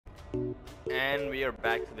And we are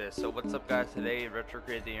back to this. So what's up, guys? Today, Retro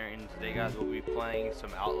Crazy here, and today, guys, we'll be playing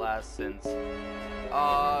some Outlast since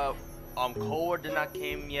Cold War did not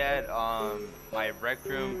came yet. My Rec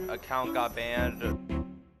Room account got banned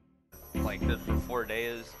like this for 4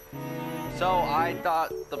 days. So I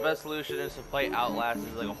thought the best solution is to play Outlast.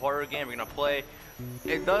 It's like a horror game we're gonna play.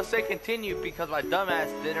 It does say continue because my dumbass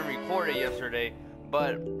didn't record it yesterday.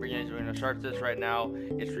 But we're gonna start this right now.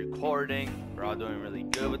 It's recording. We're all doing really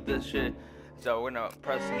good with this shit. So we're gonna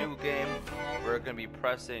press new game. We're gonna be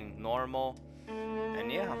pressing normal. And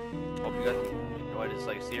yeah, hope you guys enjoy this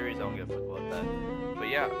like series. I don't give a fuck about that. But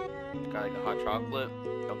yeah, got like a hot chocolate.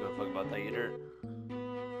 Don't give a fuck about that either.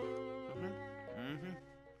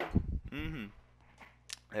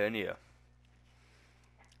 And yeah.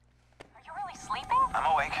 Are you really sleeping? I'm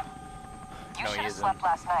awake. You No, should he have isn't. slept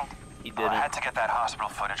last night. He I didn't. had to get that hospital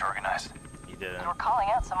footage organized. He didn't. You were calling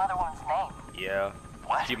out some other woman's name. Yeah.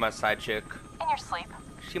 What? She my side chick. In your sleep.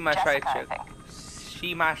 She my side Jessica, I chick. think.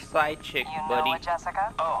 She my side chick, You know buddy. a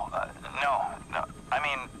Jessica? Oh, no. I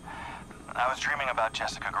mean, I was dreaming about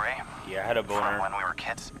Jessica Gray. Yeah, I had a From boner. when we were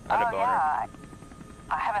kids. I had a boner. Yeah.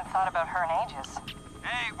 I haven't thought about her in ages.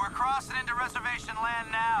 Hey, we're crossing into reservation land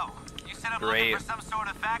now. You said I'm Great. looking for some sort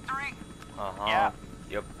of factory? Uh-huh. Yeah.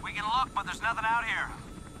 Yep. We can look, but there's nothing out here.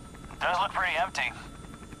 Does look pretty empty.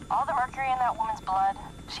 All the mercury in that woman's blood,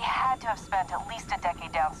 she had to have spent at least a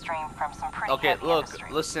decade downstream from some pretty Okay, heavy look, industry.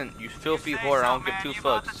 listen, you filthy You say whore, I so, don't give man. two You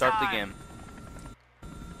bought fucks. the Start the time. game.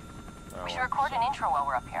 We should record an intro while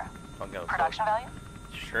we're up here. Production value?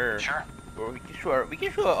 Sure. Sure. Or we can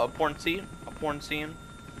show a porn scene. A porn scene.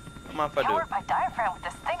 Come on if I Can't do. work my diaphragm with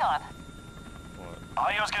this thing on. What?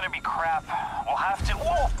 Audio's gonna be crap. We'll have to.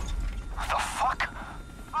 Whoa! What the fuck?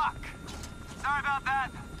 Fuck. Sorry about that.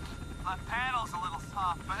 My panel's a little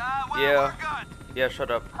soft, but well, Yeah. we're good. Yeah, shut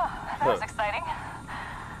up. That was exciting.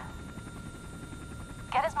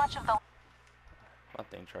 Get as much of the My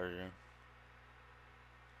thing charging.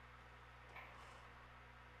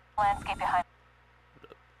 landscape behind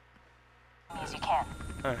me as you can.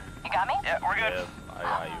 You got me? Yeah, we're good. Yeah, I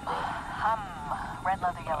got you, bro. Red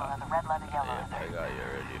leather, yellow leather, red leather, yellow Yeah, I leather. got you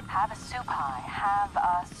already. Have a soup pie. Have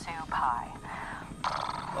a soup pie.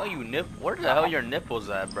 Oh, you nip. Where the hell your nipples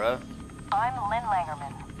at, bruh? I'm Lynn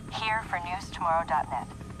Langerman, here for newstomorrow.net.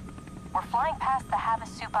 We're flying past the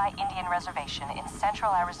Havasupai Indian Reservation in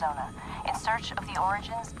central Arizona in search of the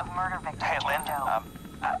origins of murder victim Hey, Lynn. Jane Doe.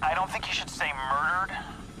 I don't think you should say murdered.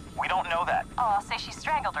 We don't know that. Oh, I'll say she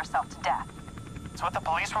strangled herself to death. It's what the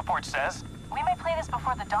police report says. We may play this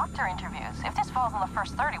before the doctor interviews. If this falls in the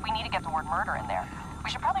first 30, we need to get the word murder in there. We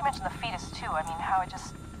should probably mention the fetus, too. I mean, how it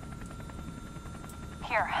just...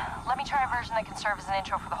 Here, let me try a version that can serve as an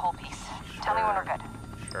intro for the whole piece. Tell me when we're good.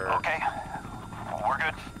 Sure. Okay. We're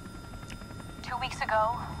good. 2 weeks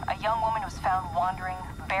ago, a young woman was found wandering,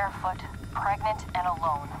 barefoot, pregnant, and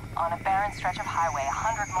alone on a barren stretch of highway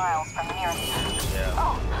 100 miles from the nearest... Yeah.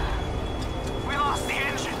 Oh, We lost the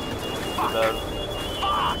engine. Fuck. Dog.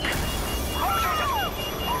 Fuck.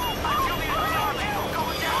 I feel the tornado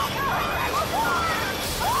going down.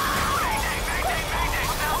 Mayday, mayday, mayday.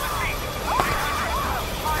 1,000 feet. 800,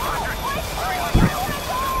 500,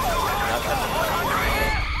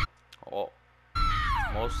 300. Oh,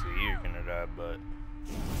 mostly you're gonna die, but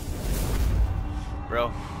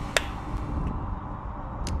bro,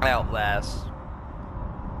 Outlast,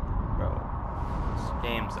 bro, this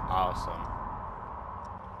game's awesome,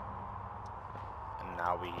 and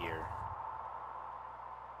now we here.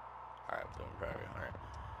 All right, boom, all right.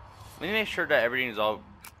 Let me make sure that everything's all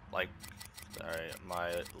like, all right.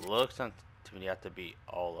 My looks sensitivity have to be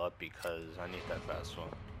all up because I need that fast one.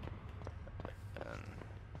 And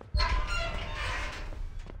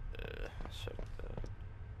check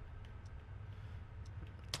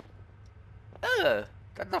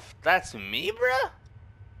that. That's me, bruh.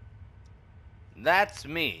 That's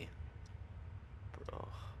me, bro.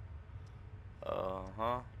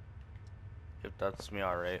 Uh-huh. If that's me,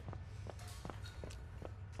 alright.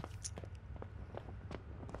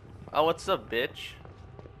 Oh, what's up, bitch?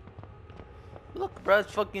 Look, bruh,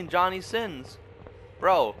 it's fucking Johnny Sins.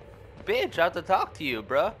 Bro, bitch, I have to talk to you,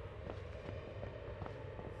 bruh.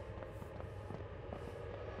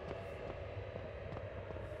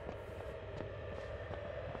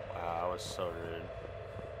 Wow, that was so rude.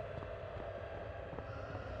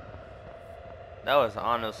 That was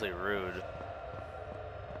honestly rude.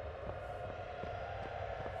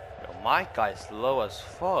 Yo, my guy's slow as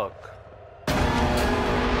fuck.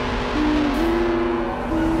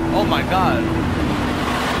 Oh my god.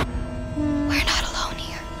 We're not alone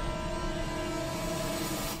here.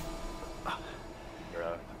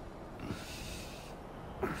 Bruh.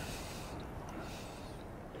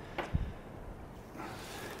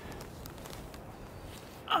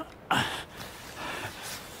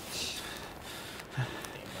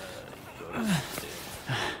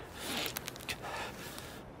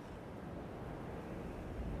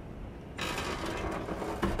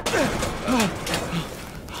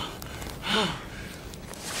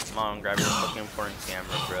 grab your fucking important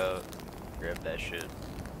camera, bro. Grab that shit.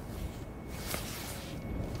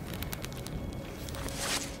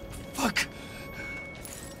 Fuck.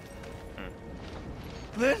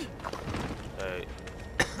 Lynn? Hey.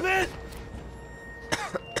 Lynn!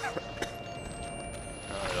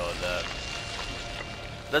 That.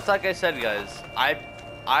 That's like I said, guys.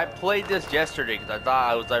 I played this yesterday because I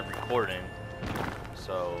thought I was like recording.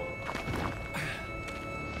 So.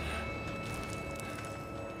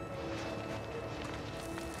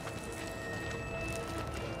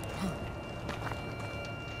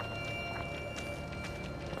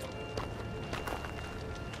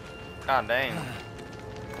 God dang.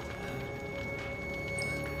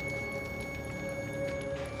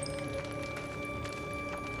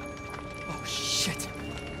 Oh, shit.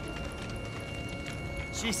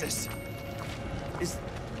 Jesus.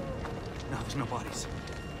 No, there's no bodies.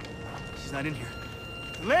 She's not in here.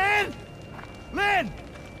 Lynn! Lynn!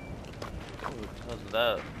 What's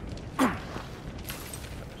that?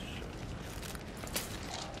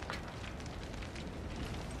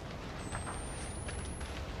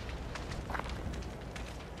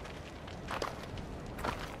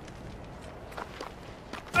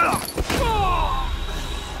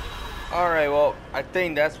 Alright, well, I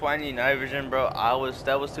think that's why I need night vision, bro.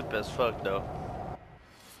 That was stupid as fuck, though.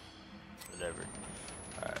 Whatever.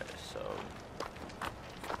 Alright, so.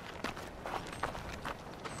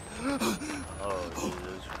 Oh,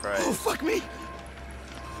 Jesus Christ. Oh, fuck me!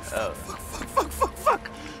 Oh. Fuck!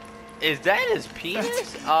 Is that his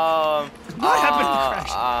penis? What happened in the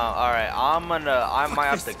crash? Alright, I might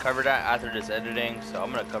have to cover that after this editing, so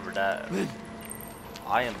I'm gonna cover that. Lynn.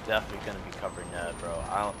 I am definitely gonna be covering that, bro.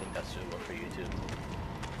 I don't think that's suitable for YouTube.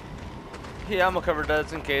 Yeah, I'm gonna cover that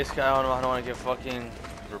just in case. I don't want to get fucking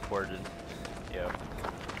reported. Yeah.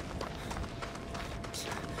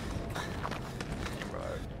 Hey, bro,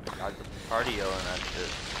 I just cardio and that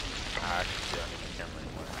shit. I actually don't even camera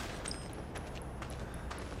anymore.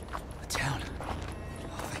 A town.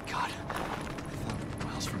 Oh, thank God. I thought we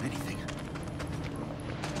were miles from anything.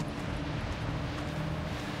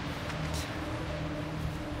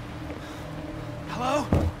 Hello?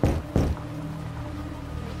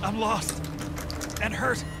 I'm lost. And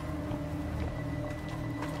hurt.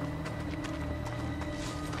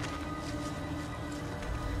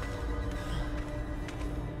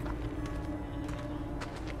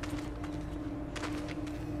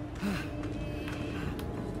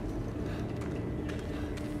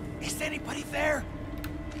 Is anybody there?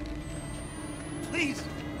 Please.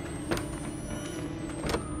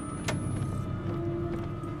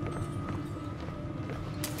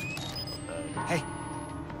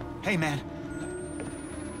 Hey, man.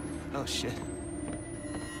 Oh, shit.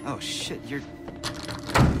 Oh, shit, you're...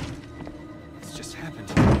 It's just happened.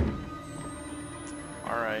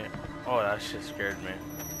 Alright. Oh, that shit scared me.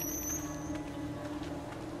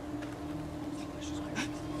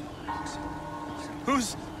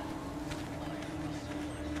 Who's...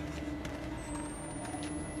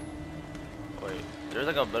 Wait, there's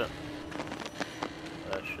like a bit of...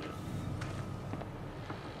 That shit.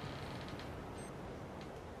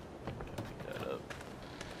 Pick that up.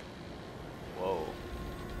 Whoa.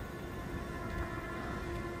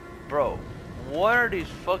 Bro, what are these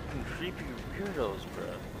fucking creepy weirdos, bro?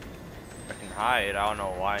 I can hide, I don't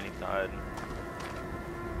know why I need to hide.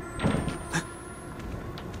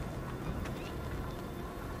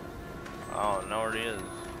 I don't know where he is.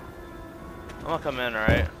 I'm gonna come in,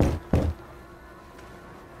 alright?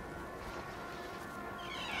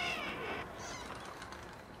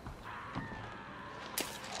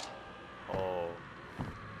 Oh.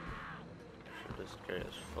 Shit, this is scary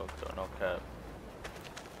as fuck though, no cap.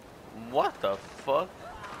 What the fuck?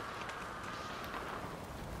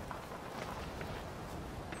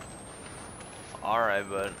 Alright,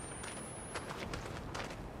 bud.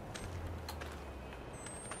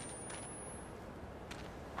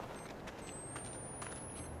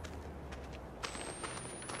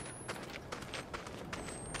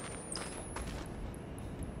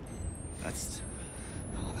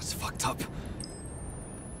 That's fucked up.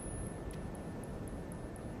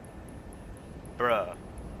 Bruh.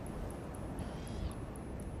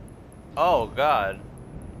 Oh god.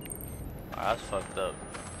 That's fucked up.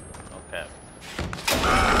 Okay.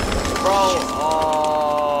 Bro,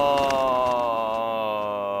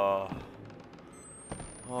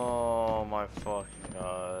 oh my fucking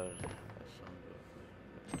god.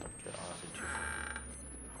 Okay, honestly,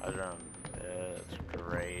 I don't know. It's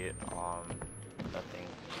great. Nothing.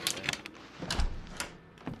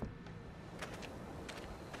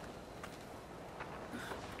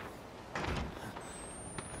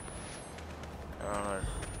 I don't know.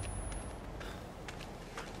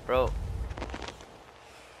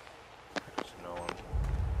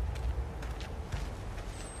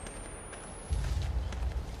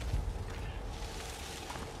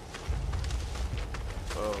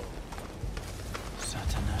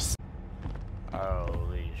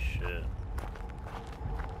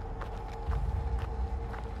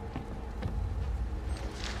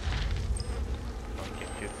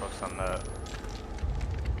 fuck's on that?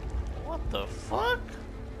 What the fuck?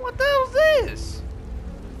 What the hell is this?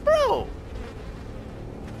 Bro!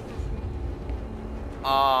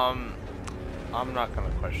 I'm not gonna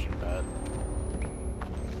question that.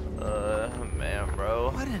 Man, bro.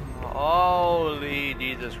 What in... Holy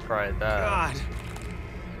Jesus Christ, that... God!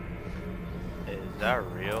 Is that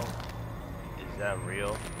real? Is that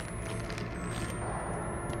real?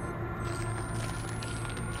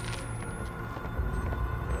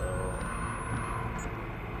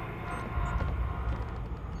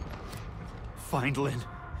 Find Lynn.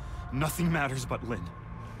 Nothing matters but Lynn.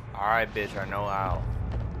 Alright, bitch, I know how.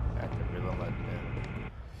 I have to reload my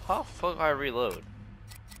pen. How the fuck I reload?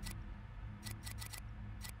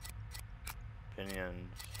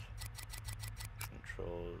 Opinions.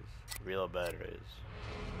 Controls. Reload batteries.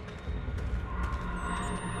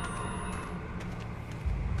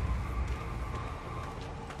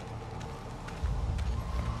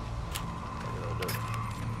 Reload it.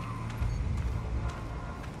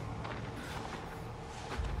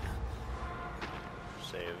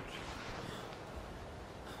 Saved.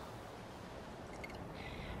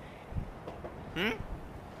 Hmm?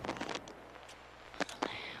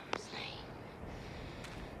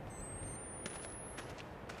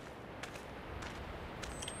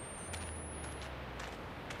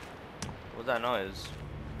 What's that noise?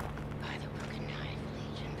 By the broken knife,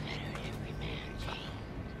 Legion fettered every man chained.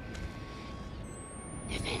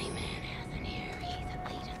 If any man hath an ear, he that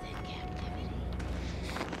leadeth in captivity.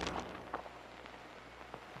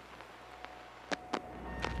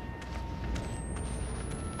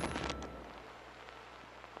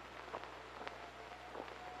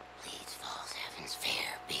 Leeds falls heaven's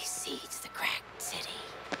fair, besiege the cracked city.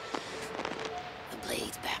 The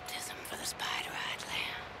blade's baptism for the spider-eyed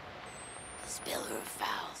lamb. The spiller of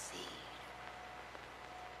foul seed.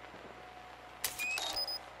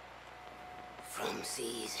 From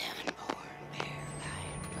seas heaven born, bear,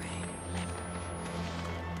 lion, brag, leopard.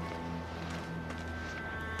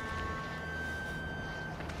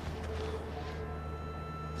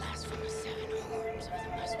 Blasphemous seven horns of the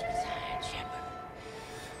mustard sign shepherd.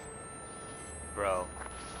 Bro.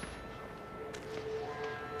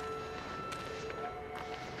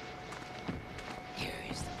 Here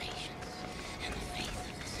is the patience and the faith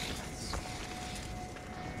of the saints.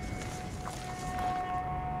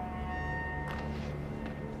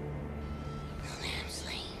 The lamb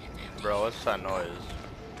slain and found Bro, what's that noise?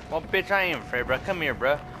 Well, bitch, I ain't afraid, bro. Come here,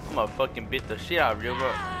 bro. I'm gonna fucking beat the shit out of you, bro.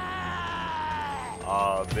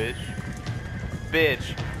 Aw, bitch.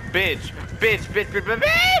 Bitch. Bitch. Bitch. Bitch. Bitch.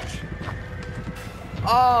 Bitch!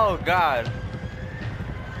 Oh, God.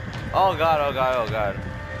 Oh, God. Oh, God. Oh, God.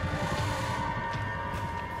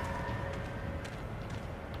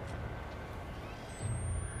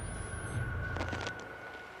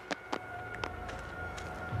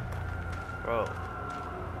 Bro.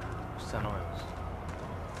 What's that noise?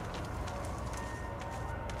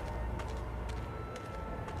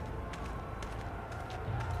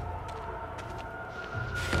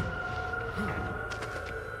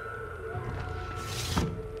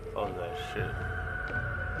 Oh, that shit.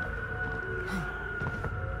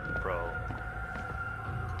 Bro.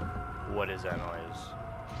 What is that noise?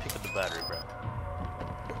 Pick up the battery, bro.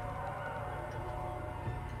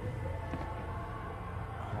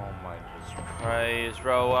 Oh my Jesus Christ,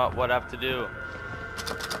 bro. What I have to do?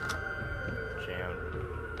 Jam.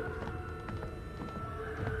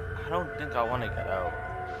 I don't think I want to get out.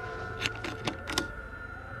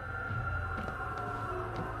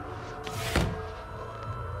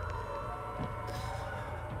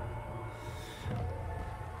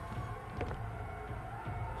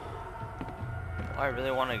 I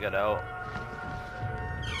really want to get out.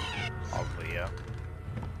 Hopefully, yeah.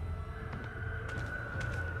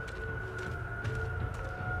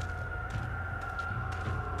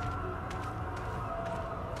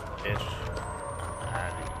 Ish.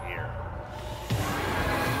 Out of here.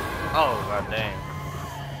 Oh, god dang.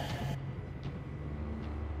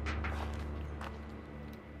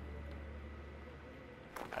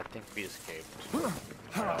 I think we escaped. Oh,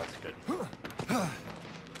 that's good.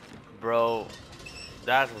 Bro,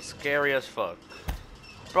 that was scary as fuck.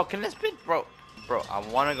 Bro, can this bitch, bro, I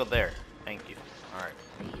want to go there. Thank you. Alright.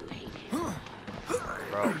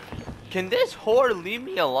 Bro, can this whore leave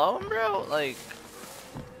me alone, bro? Like,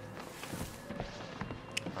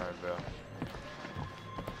 alright, bro.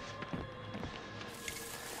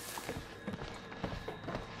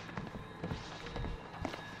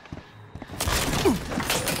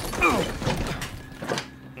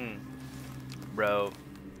 Bro,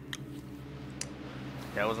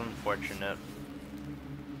 that was unfortunate.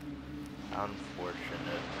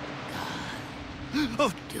 Unfortunate.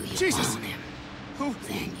 Oh, Do you Jesus! want him? Oh,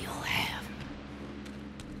 Then you'll have.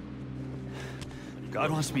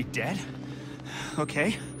 God wants me dead?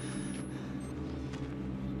 Okay.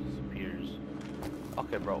 Disappears.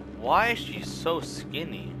 Okay, bro. Why is she so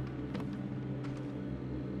skinny?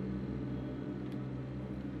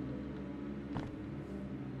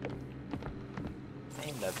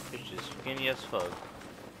 Dang, that bitch is skinny as fuck.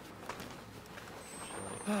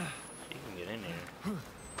 She can get in here.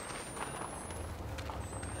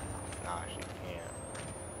 Nah, she can't.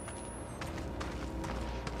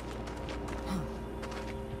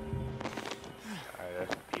 Alright,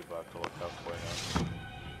 that's the people I have to look out for now.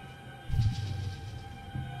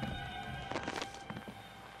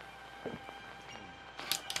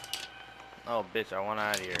 Oh, bitch, I want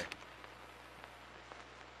out of here.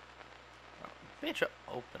 Oh, bitch,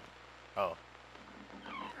 open. Oh.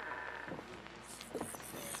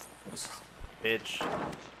 Bitch.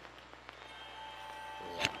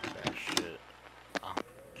 Lock that shit. Oh,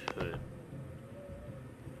 good.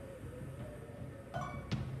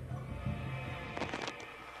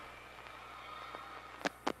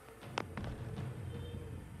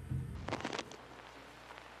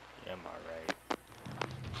 Am I right?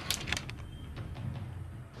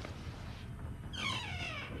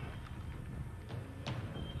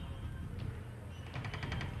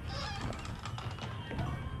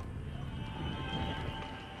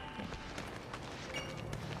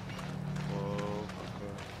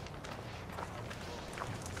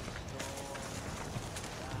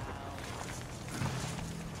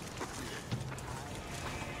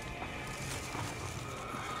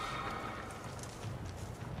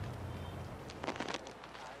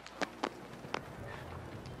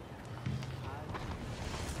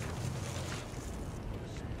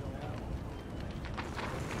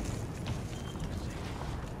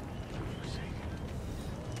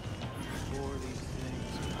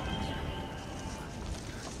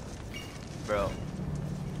 Bro.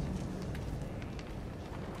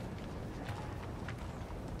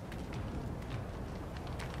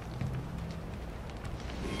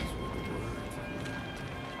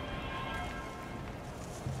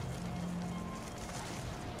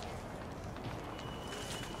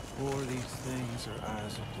 For these things are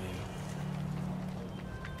eyes of day.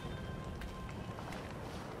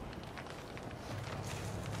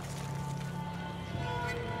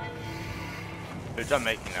 Bitch, I'm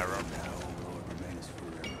making that room.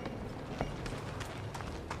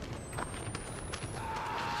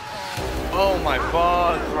 Oh my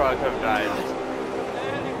god, bro, I could have died.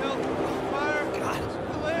 Daddy, help! Fire! God.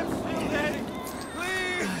 The lamp's still, Daddy!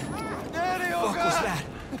 Please! Daddy, oh What God! was that?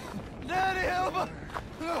 Daddy, help!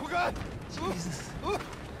 Oh God! Jesus.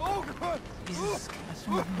 Oh God! Jesus. That's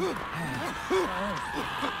what I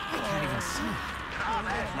can't even see.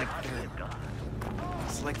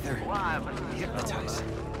 It's like they're hypnotized.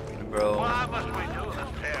 Bro, Why must we do this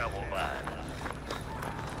terrible violence?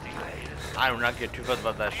 I do not get too fussed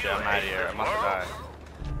about that shit. I'm out of here. I'm about to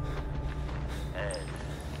die.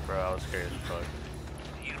 Bro, I was scared as fuck.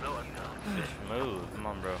 You know it. Just move. Come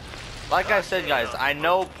on, bro. Like I said, guys, I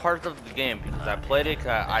know parts of the game because I played it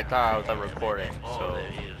 'cause I thought I was recording. All So, there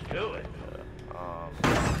is to it.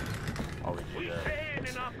 always do We that. stand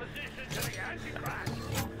in opposition to the Antichrist.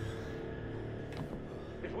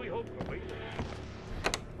 If we hope for wisdom,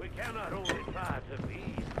 we cannot only try to be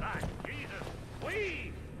like Jesus,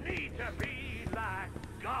 we need to be like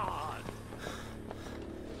God.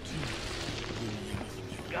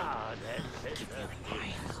 God has sent us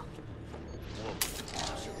here.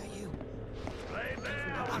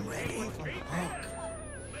 I'm ready for the hook.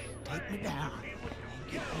 Take me down.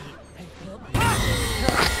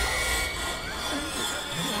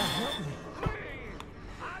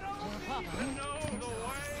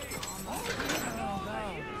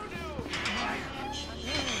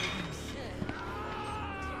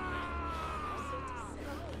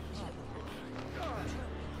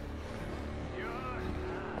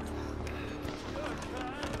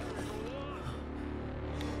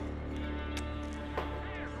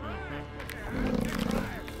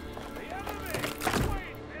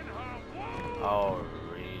 Oh,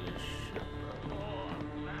 really?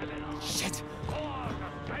 Shit. Is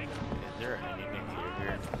there anything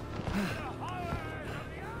here?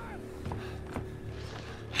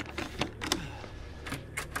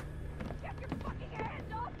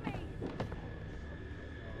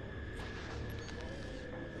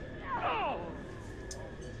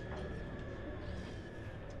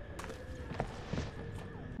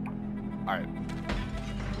 Alright.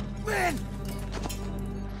 Man!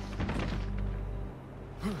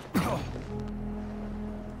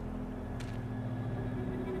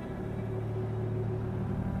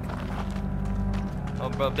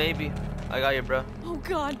 bro, baby. I got you, bro. Oh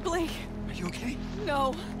God, Blake. Are you okay?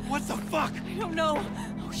 No. What the fuck? I don't know.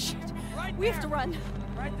 Oh shit. Right We there. have to run.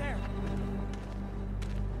 Right there.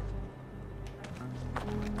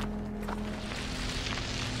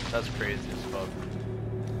 That's crazy as fuck.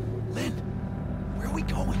 Lynn, where are we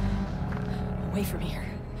going? Away from here.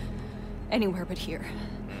 Anywhere but here.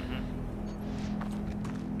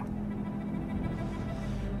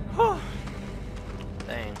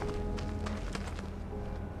 Dang.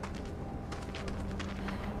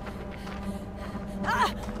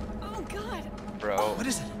 Ah! Oh God. Bro, What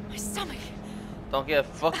is it? My stomach. don't give a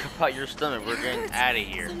fuck about your stomach. We're getting Hurts. out of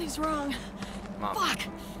here. Something's wrong. Mom. Fuck.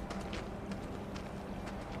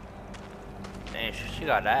 Dang, she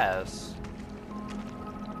got ass.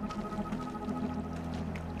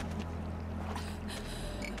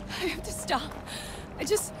 I have to stop.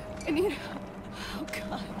 I need. Oh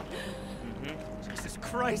God. Jesus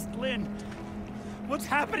Christ, Lynn. What's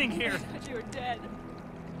happening here? I thought you were dead.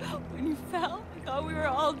 When you fell, I thought we were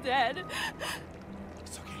all dead.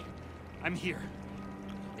 It's okay. I'm here.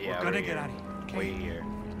 Yeah, We're gonna here. get out of here, okay? Wait here.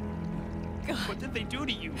 God, What did they do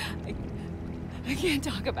to you? I can't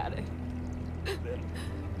talk about it.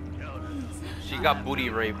 She got booty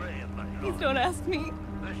raped. Please don't ask me.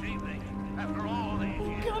 This evening, after all these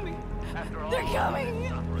years, They're coming. after all They're this coming.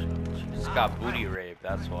 suffering, She's got booty raped,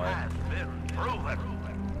 that's why. has been proven.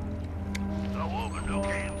 The woman who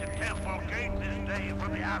came to Temple Gate this day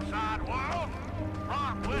from the outside world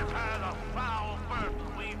brought with her the foul birth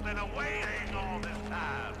we've been awaiting all this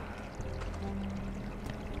time.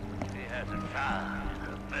 She has a child in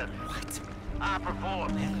her belly. What? I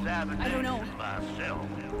performed the examination I don't know. myself.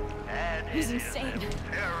 And He's it is insane.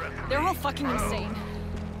 empirically They're all fucking proven. insane.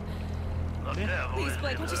 The devil Please, is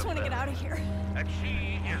Blake, in I just her want to get belly. out of here. And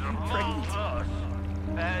she is among pregnant? us.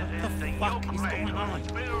 As is the fuck yoke is going man on? who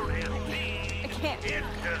spilled his I seed can't.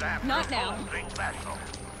 into that Not now. revolting vessel.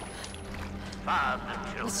 Find the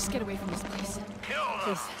children. Let's just get away from this place. Kill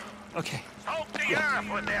them. Please. Okay. Soak the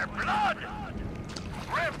earth with their blood.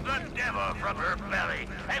 Rip the devil from her belly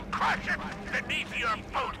and crush it beneath your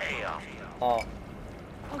boat hail. Oh.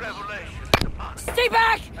 Revelation is upon us, Stay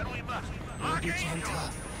back! and we must lock in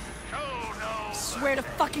show no Swear to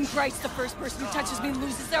fucking Christ, the first person who touches me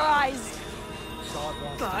loses their eyes. God,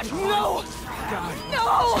 no! God.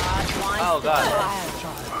 No! Oh,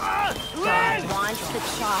 God. Lynn! Wants the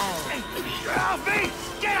child. Get off me!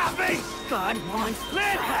 Get off me! God wants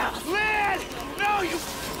Lynn! Lynn! No, you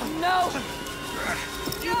no!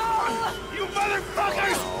 you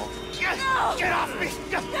motherfuckers! Get off me!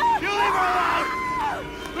 You leave her alone!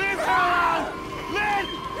 Leave her alone! Lynn!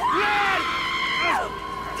 Lynn!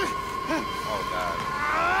 Oh, God.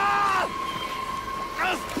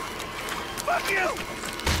 Fuck you!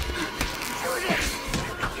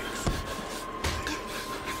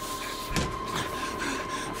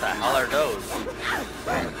 What the hell are those?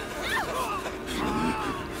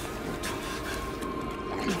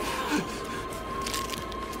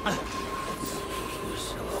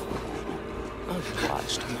 I've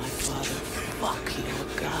watched my father fuck your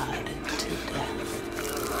god to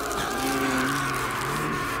death.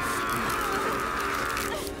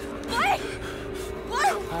 Blake!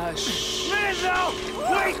 Blake! Hush. Lynn, no!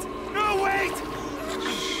 Wait! No, wait!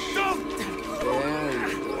 Don't! There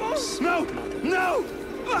you go. No! No!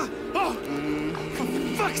 Oh! For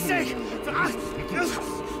fuck's sake!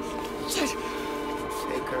 Shit!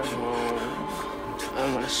 Take her home. I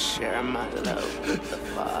want to share my love with the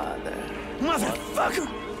father. Motherfucker!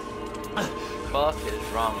 Fuck is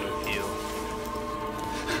wrong with you?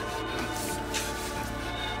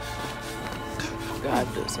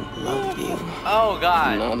 God doesn't love you. Oh,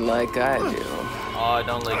 God. Not like I do. Oh,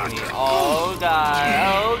 don't lick me. Oh,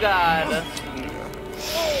 God. Oh, God.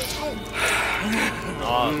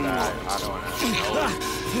 Oh, God. I don't want to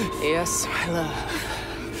know. Yes, my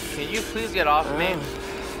love. Can you please get off me?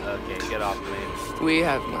 Okay, get off me. We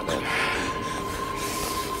have, mother.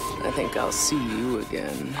 I think I'll see you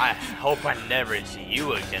again. I hope I never see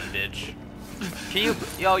you again, bitch. Can you,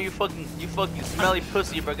 yo, you fucking smelly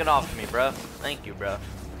pussy, bro, get off me, bro. Thank you, bro.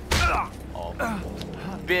 Oh,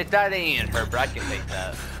 bitch, that ain't her, bro. I can take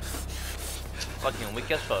that. Fucking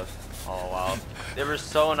weak as fuck. Oh, wow. They were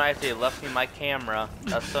so nice, they left me my camera.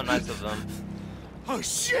 That's so nice of them. Oh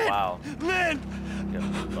shit! Wow. Lynn!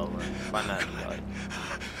 Get lower. Find that, like,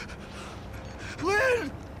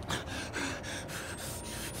 Lynn!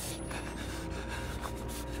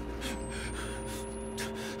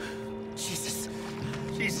 Jesus.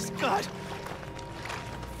 Jesus, God.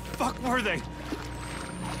 Fuck were they?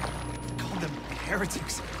 Called them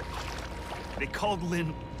heretics. They called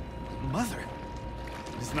Lynn mother.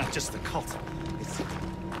 It's not just a cult. It's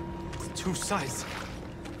two sides.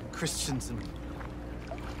 Christians and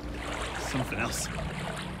something else.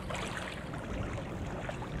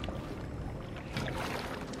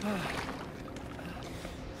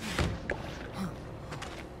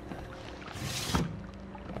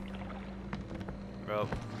 Bro.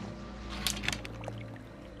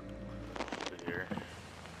 Here.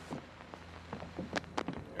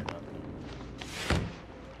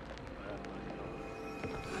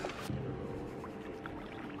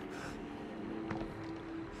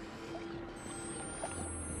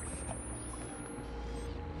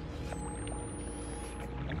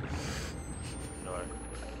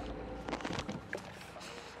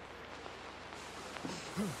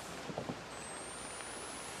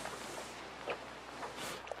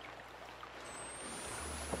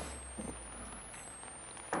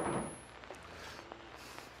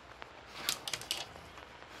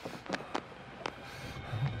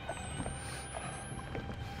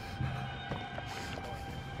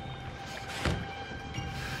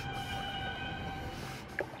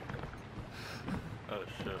 Oh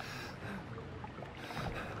shit.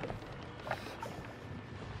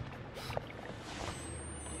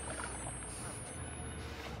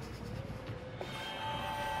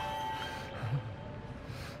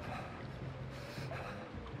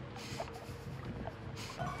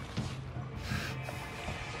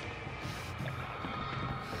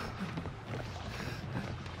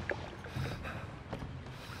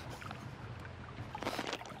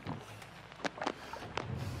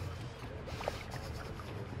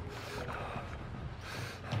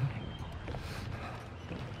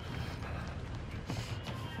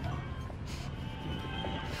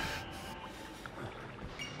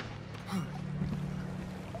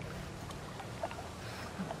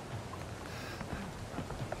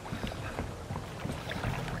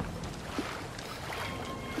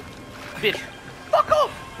 Bitch, fuck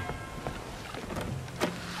off!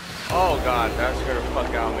 Oh god, that scared the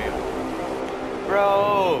fuck out of me.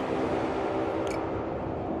 Bro!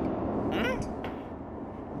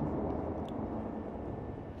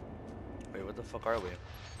 Wait, what the fuck are we?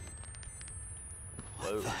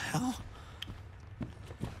 What the hell?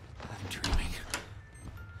 I'm dreaming.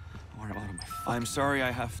 What about my I'm sorry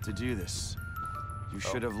I have to do this. You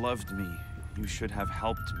should have loved me. You should have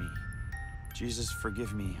helped me. Jesus,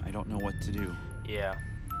 forgive me. I don't know what to do. Yeah.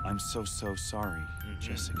 I'm so sorry,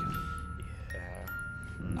 Jessica. Yeah.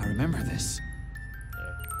 I remember this.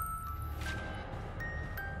 Yeah.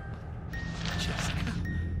 Jessica.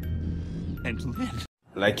 And Lynn.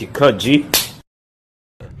 Like you cut, G.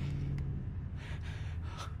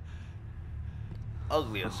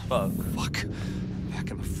 Ugly as fuck. Fuck.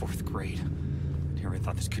 Back in the 4th grade. Here I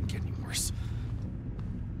thought this couldn't get any worse.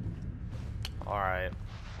 Alright.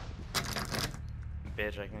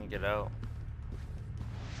 Bitch, I can get out.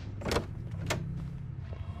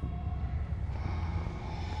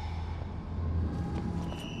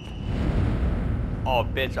 Oh,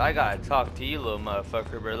 bitch, I gotta talk to you, little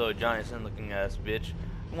motherfucker, bro. Little Johnny Sin looking ass bitch.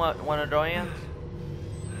 Wanna draw hands?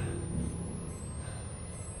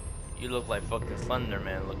 You look like fucking Slender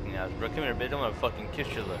Man looking ass, bro. Come here, bitch. I'm gonna fucking kiss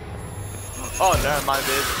your lip. Oh, never mind,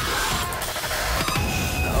 bitch.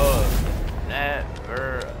 Oh,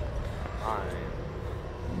 never mind.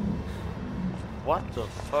 What the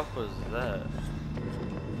fuck was that?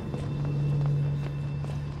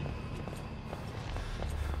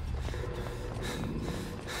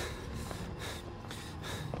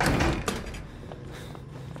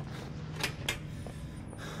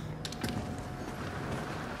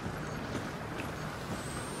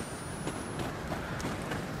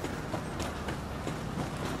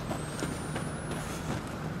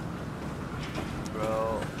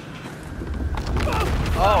 Bro.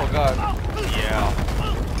 Oh god. Yeah.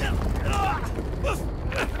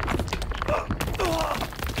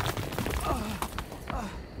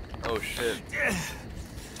 Oh shit.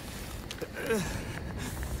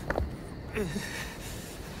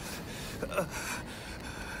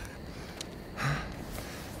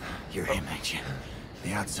 You're him, ain't you?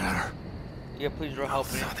 The outsider. Yeah, please draw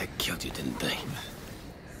help me. Oh, they killed you, didn't they?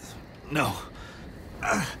 No.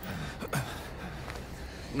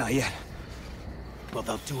 Not yet. Well,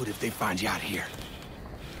 they'll do it if they find you out here.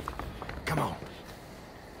 Come on.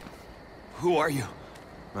 Who are you?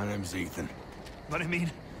 My name's Ethan. But I mean,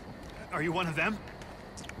 are you one of them?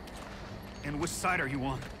 And which side are you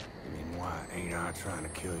on? You mean, why ain't I trying to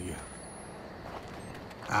kill you?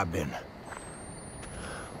 I've been.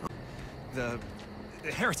 The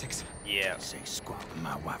heretics. Yeah. Say squat when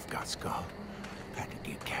my wife got skull. Had to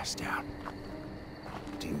get cast out.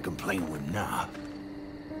 Didn't complain with nah.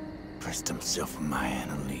 pressed himself on my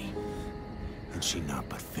Anna Lee. And she not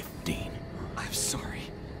but 15. I'm sorry.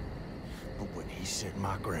 But when he said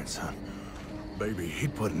my grandson, baby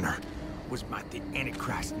he'd put in her, was about the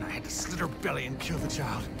Antichrist, and I had to slit her belly and kill the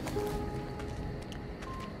child.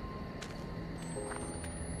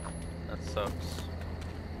 That sucks.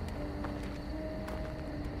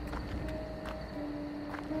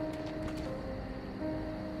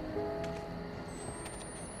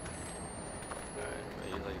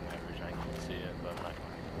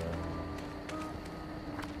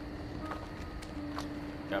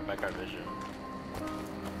 Got back our vision.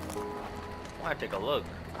 Why take a look?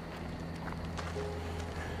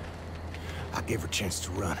 I gave her a chance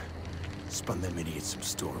to run. Spun them idiots some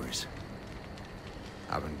stories.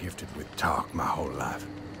 I've been gifted with talk my whole life.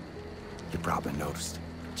 You probably noticed.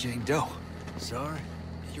 Jane Doe. Sorry?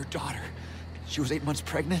 Your daughter. She was 8 months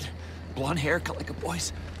pregnant. Blonde hair, cut like a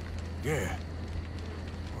boy's. Yeah.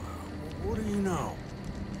 What do you know?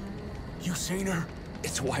 You seen her?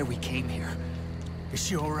 It's why we came here. Is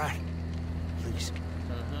she all right? Please,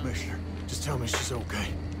 Mister, just tell me she's okay.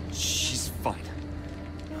 She's fine.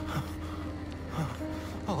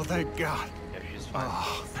 Oh, thank God. Yeah, she's fine.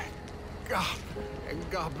 Oh, thank God. And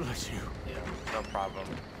God bless you. Yeah, no problem.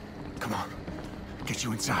 Come on. Get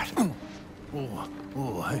you inside.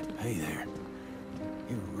 Oh, hey there.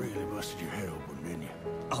 You really busted your head open, didn't you?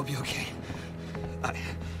 I'll be okay.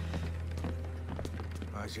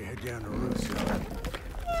 As you head down the road, son.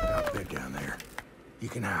 Got a bed down there. You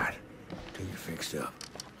can hide till you're fixed up.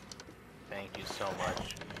 Thank you so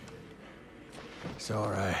much. It's all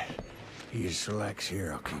right. You just relax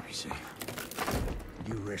here. I'll keep you safe.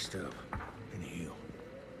 You rest up and heal.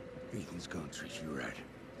 Ethan's gonna treat you right.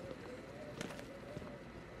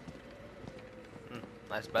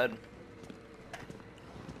 Nice bed.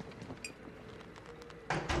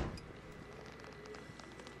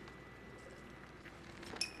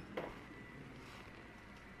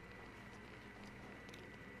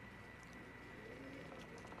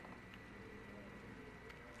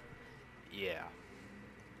 Yeah.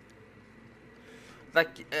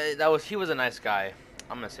 Like he was a nice guy.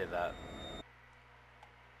 I'm gonna say that.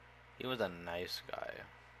 He was a nice guy.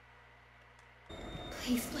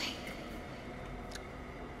 Please, Blake.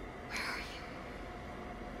 Where are you?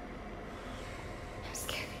 I'm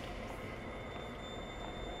scared.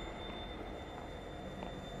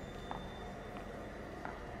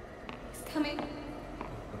 He's coming.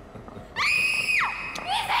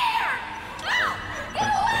 He's there!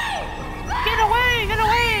 Get away! Get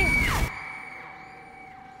away!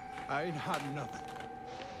 I ain't hiding nothing.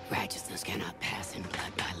 Righteousness cannot pass in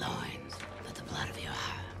blood by loins, but the blood of your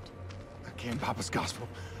heart. I came Papa's gospel.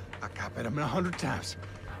 I copied him 100 times.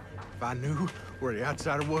 If I knew where the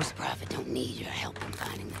outsider was... The prophet don't need your help in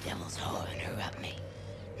finding the devil's whore and interrupt me.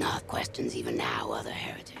 Not questions even now other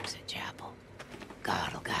heretics at chapel.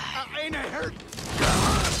 God will guide. I ain't a heretic.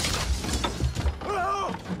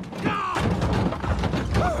 Oh, God!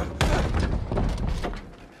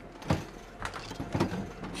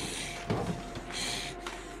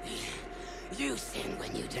 You sinned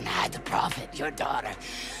when you denied the prophet, your daughter.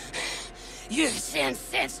 You've sinned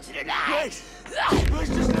since to deny. Please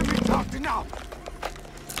just let me talk to now.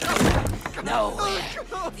 Nowhere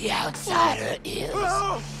the outsider is.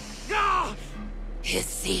 His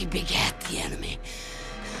seed begat the enemy.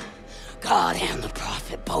 God and the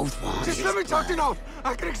prophet both want Just his let me talk to blood. now.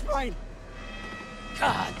 I can explain.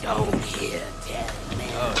 God don't hear dead men.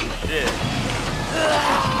 Oh shit.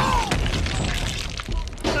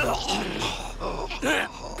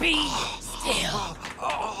 Be still.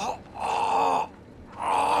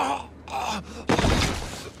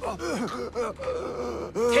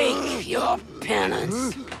 Take your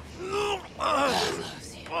penance. God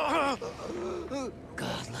loves you.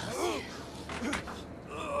 God loves you.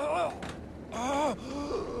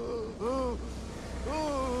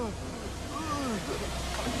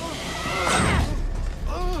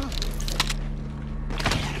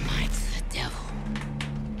 Dynamite's the devil.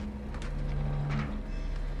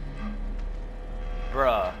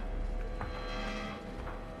 Bruh.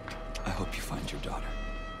 I hope you find your daughter.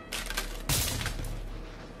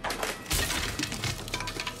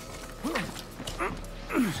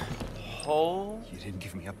 Oh. You didn't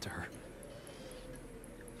give me up to her.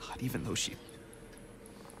 Not even though she...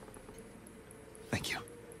 Thank you.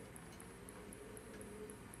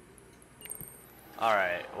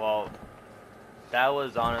 Alright, well, that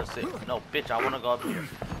was honestly... No, bitch, I want to go up here.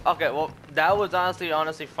 Okay, well, that was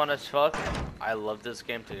honestly fun as fuck. I love this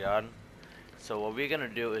game to God. So what we're gonna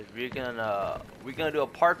do is we're gonna do a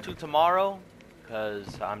part 2 tomorrow,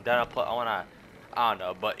 cause I'm done. I don't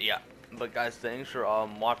know, but yeah, But guys, thanks for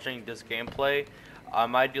watching this gameplay. I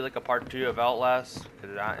might do like a part 2 of Outlast, cause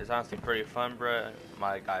it's honestly pretty fun, bro.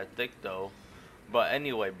 My guy thick though. But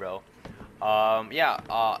anyway, bro.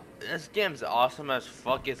 Yeah. This game's awesome as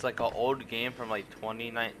fuck. It's like an old game from like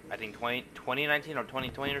 2019 or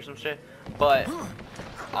 2020 or some shit. But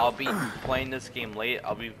I'll be playing this game late.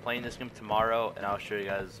 I'll be playing this game tomorrow, and I'll show you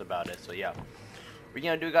guys about it. So yeah, we're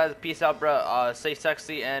gonna do, guys. Peace out, bro. Stay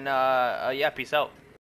sexy, and yeah, peace out.